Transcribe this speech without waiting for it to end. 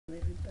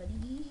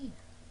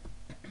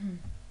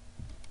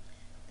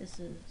This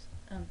is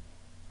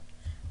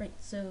right,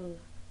 so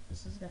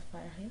this is the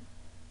fire here.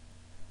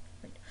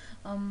 Right.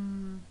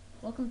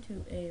 Welcome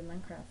to a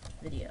Minecraft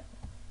video.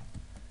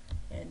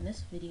 In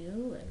this video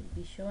I will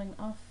be showing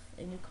off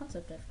a new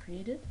concept I've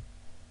created,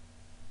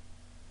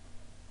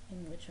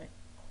 in which I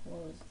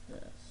close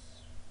this.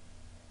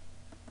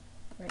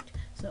 Right,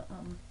 so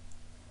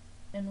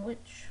in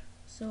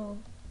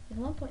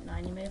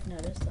 1.9 you may have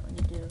noticed that when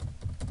you do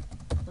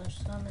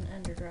 /summon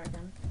Ender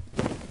Dragon,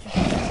 it just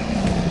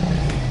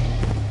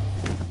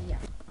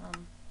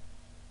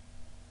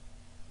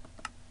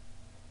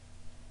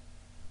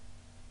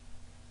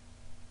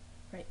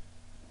right.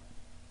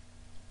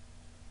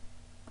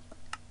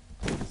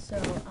 So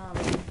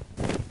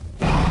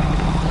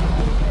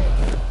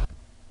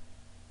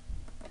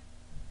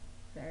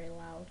very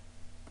loud.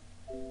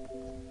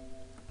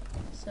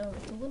 So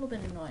it's a little bit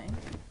annoying.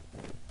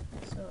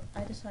 So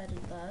I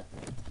decided that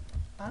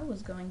I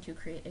was going to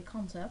create a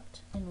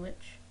concept in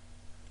which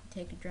you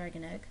take a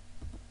dragon egg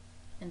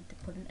and to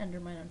put an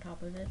endermite on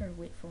top of it, or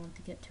wait for one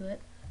to get to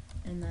it,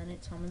 and then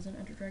it summons an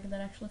ender dragon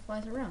that actually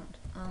flies around.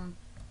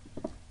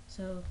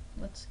 So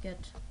let's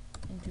get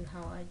into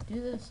how I do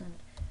this and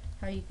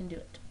how you can do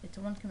it. It's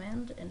a one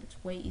command and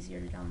it's way easier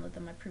to download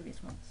than my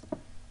previous ones.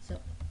 So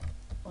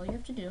all you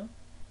have to do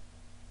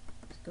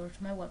is go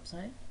to my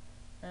website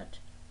at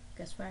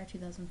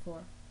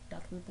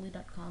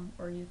guestfire2004.weebly.com,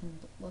 or you can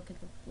look at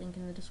the link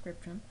in the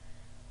description.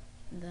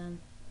 And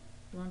then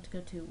you want to go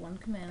to one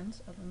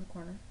commands up in the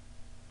corner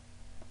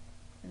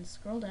and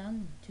scroll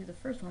down to the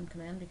first one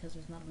command, because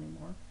there's not any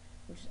more,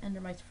 which is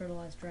ENDERMITES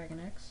FERTILIZE DRAGON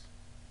EGGS.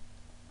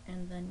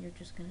 And then you're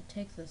just going to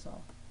take this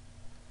all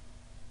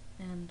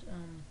and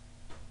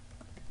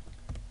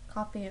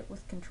copy it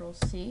with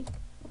Control-C,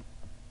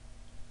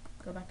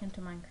 go back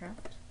into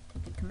Minecraft,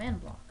 take a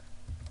command block,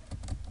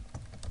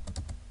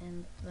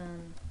 and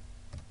then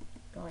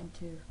going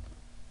to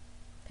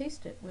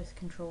paste it with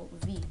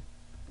Control-V. And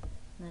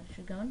then it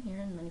should go in here,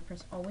 and then you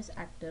press always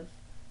active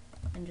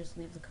and just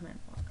leave the command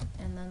block.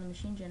 And then the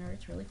machine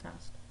generates really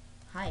fast.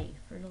 Hi,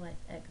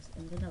 fertilized eggs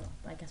in vanilla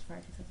by Guestfire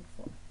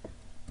 2004.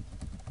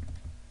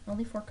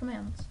 Only 4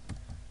 commands.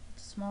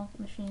 It's a small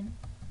machine.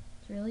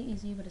 It's really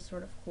easy, but it's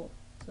sort of cool,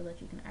 so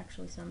that you can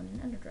actually summon an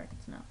ender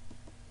dragons now.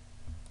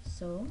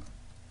 So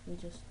we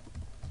just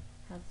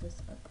have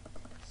this up.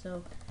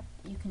 So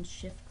you can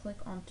shift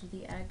click onto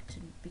the egg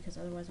because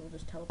otherwise it will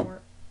just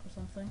teleport or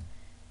something.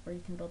 Or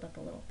you can build up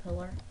a little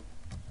pillar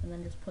and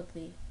then just put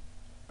the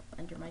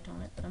endermite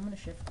on it. But I'm going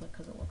to shift click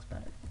because it looks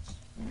better.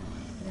 And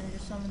then it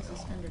just summons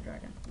this ender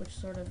dragon, which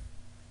sort of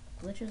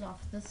glitches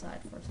off this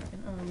side for a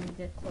second, and when you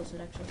get close it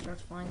actually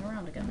starts flying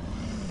around again.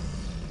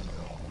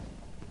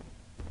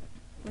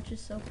 Which is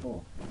so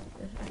cool.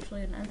 There's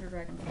actually an ender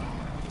dragon flying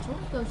around. It sort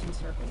of goes in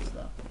circles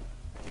though.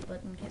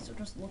 But in case you're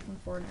just looking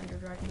for an ender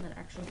dragon that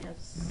actually has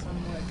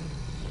somewhat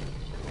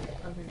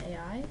of an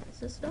AI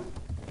system,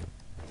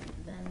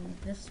 then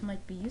this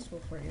might be useful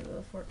for you.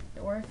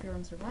 Or if you're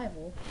in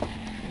survival and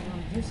you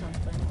want to do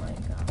something like,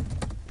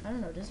 I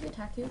don't know, does he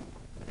attack you?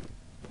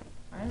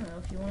 I don't know,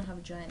 if you want to have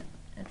a giant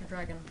ender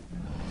dragon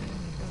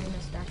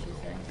arena statue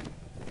thing.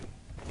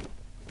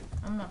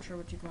 I'm not sure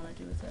what you'd want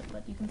to do with it,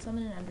 but you can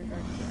summon an ender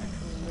dragon to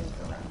actually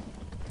move around.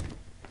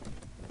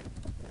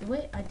 The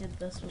way I did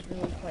this was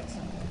really quite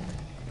simple.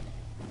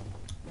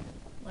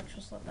 Let's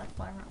just let that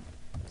fly around.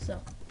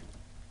 So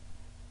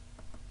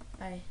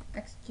I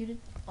executed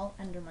all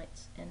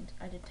endermites, and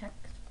I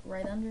detect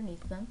right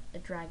underneath them a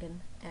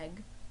dragon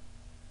egg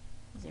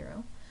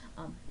 0,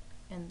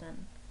 and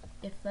then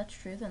if that's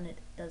true, then it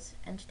does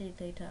entity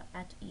data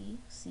at E,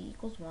 C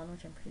equals 1,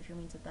 which I'm pretty sure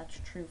means that that's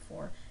true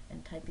for,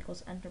 and type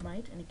equals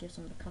endermite, and it gives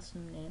them the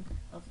custom name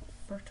of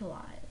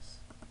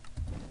fertilize.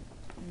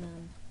 And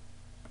then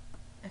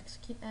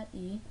execute at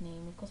E,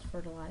 name equals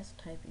fertilize,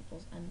 type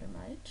equals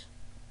endermite,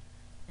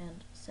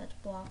 and set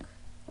block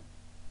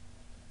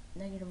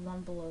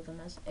 -1 below them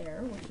as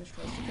air, which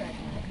destroys the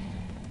dragon egg,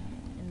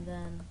 and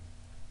then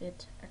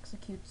it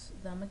executes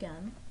them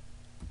again,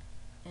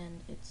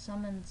 and it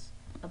summons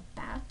a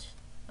bat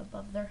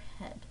above their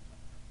head,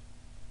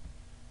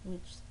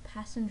 which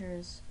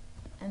passengers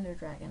ender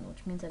dragon,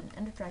 which means that an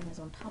ender dragon is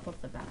on top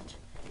of the bat.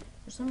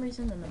 For some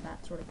reason, then the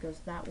bat sort of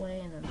goes that way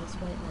and then this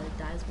way, and then it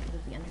dies because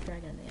of the ender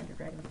dragon, and the ender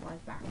dragon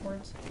flies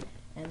backwards,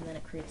 and then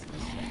it creates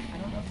this thing. I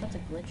don't know if that's a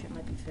glitch, it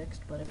might be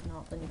fixed, but if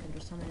not, then you can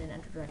just summon in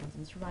ender dragons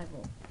in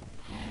survival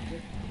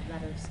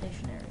that are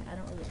stationary. I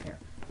don't really care,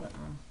 but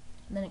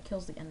then it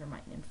kills the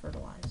endermite and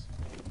fertilize.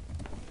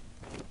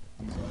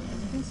 So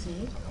as you can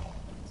see,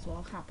 this will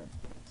all happen.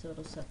 So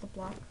it'll set the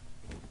block,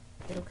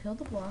 it'll kill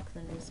the block,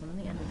 then it'll summon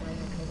the ender dragon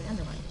and kill the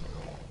endermite.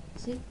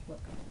 See?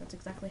 Look, that's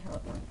exactly how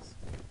it works.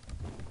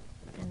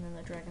 And then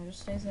the dragon just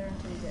stays there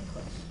until you get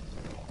close.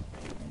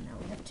 And now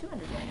we have 2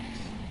 ender dragons.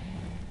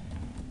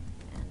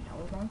 And now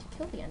we're going to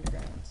kill the ender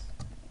dragons.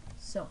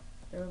 So,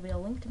 there will be a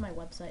link to my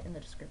website in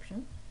the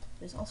description.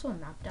 There's also a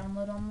map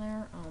download on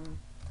there.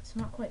 It's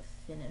not quite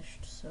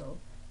finished, so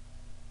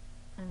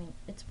I mean,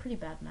 it's a pretty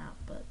bad map,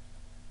 but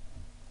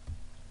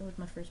it was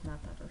my first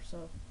map ever,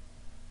 so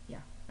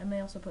yeah, I may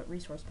also put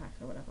resource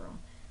packs or whatever on.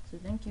 So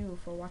thank you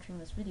for watching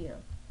this video.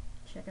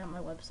 Check out my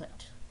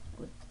website.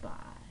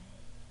 Goodbye.